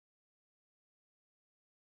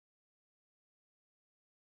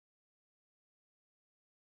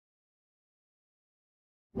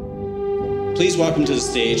Please welcome to the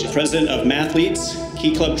stage President of Mathletes,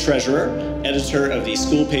 Key Club Treasurer, editor of the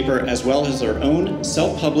school paper, as well as their own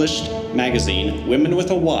self-published magazine, Women with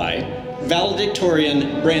a Y,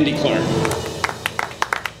 valedictorian Brandy Clark.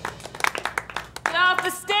 Get off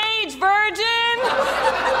the stage, virgin!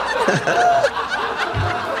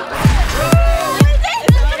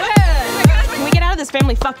 Can we get out of this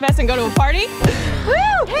family fuckfest and go to a party?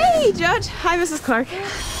 Woo! Hey, Judge. Hi, Mrs. Clark.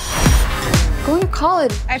 Going to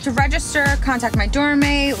college. I have to register, contact my dorm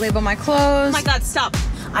mate, label my clothes. Oh my God, stop.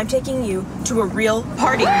 I'm taking you to a real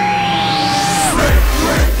party. Booyah!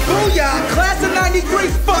 Class of 93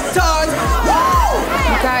 fucktards! Woo!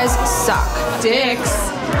 You guys suck. Dicks.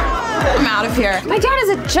 I'm out of here. My dad is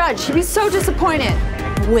a judge. He'd be so disappointed.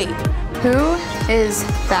 Wait, who is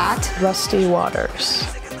that? Rusty Waters.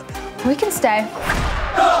 We can stay.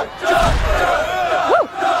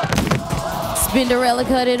 Spinderella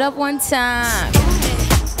cut it up one time.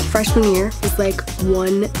 Freshman year was like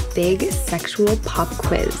one big sexual pop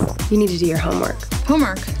quiz. You need to do your homework.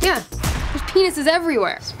 Homework? Yeah. There's penises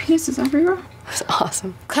everywhere. There's penises everywhere? That's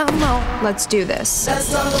awesome. Come on. Let's do this.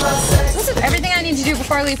 This is everything I need to do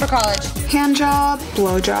before I leave for college. Hand job,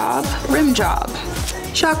 blow job, rim job.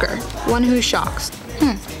 Shocker. One who shocks.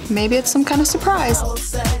 Maybe it's some kind of surprise.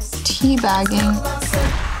 Teabagging.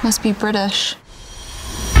 Must be British.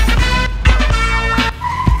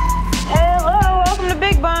 Hello, welcome to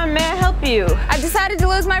Big Bun. May I help you? I've decided to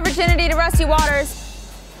lose my virginity to Rusty Waters.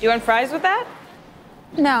 You want fries with that?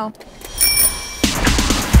 No.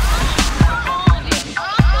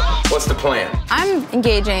 What's the plan? I'm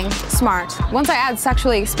engaging, smart. Once I add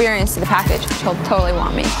sexually experience to the package, she'll totally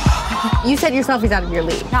want me. You said your selfie's out of your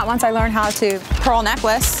league. Not once I learn how to pearl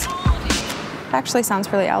necklace. It actually sounds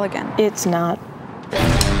really elegant. It's not.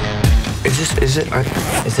 Is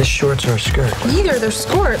this shorts or a skirt? Neither, they're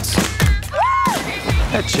skirts.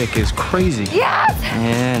 That chick is crazy. Yes!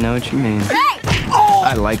 Yeah, I know what you mean. Hey! Oh!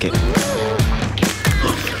 I like it.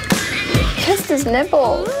 Kissed his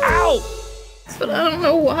nipple. Ow! But I don't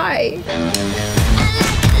know why.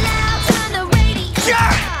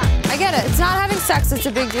 I get it. It's not having sex that's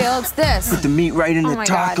a big deal. It's this. Put the meat right in the my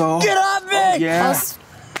taco. God. Get off me! Oh, yeah. All this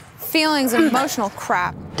feelings and emotional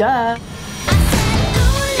crap. Duh.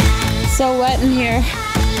 So wet in here.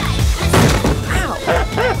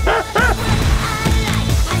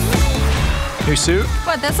 Your suit?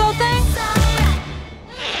 What, this whole thing?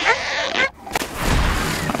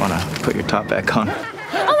 I want to put your top back on. Oh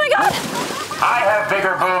my God! I have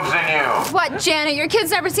bigger boobs than you. What, Janet? Your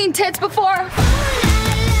kid's never seen tits before? I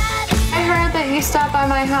heard that you stopped by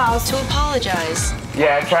my house to apologize.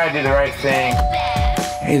 Yeah, I tried to do the right thing.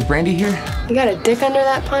 Hey, is Brandy here? You got a dick under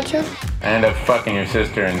that poncho? I ended up fucking your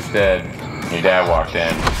sister instead. Your dad walked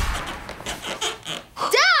in.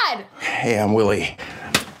 Dad! Hey, I'm Willie.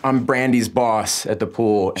 I'm Brandy's boss at the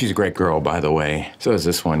pool. She's a great girl, by the way. So is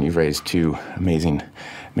this one. You've raised two amazing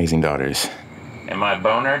daughters. And my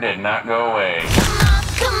boner did not go away.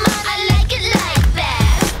 Come on, I like it like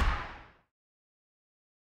that.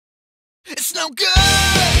 It's no good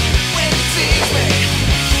when it sees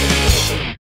me.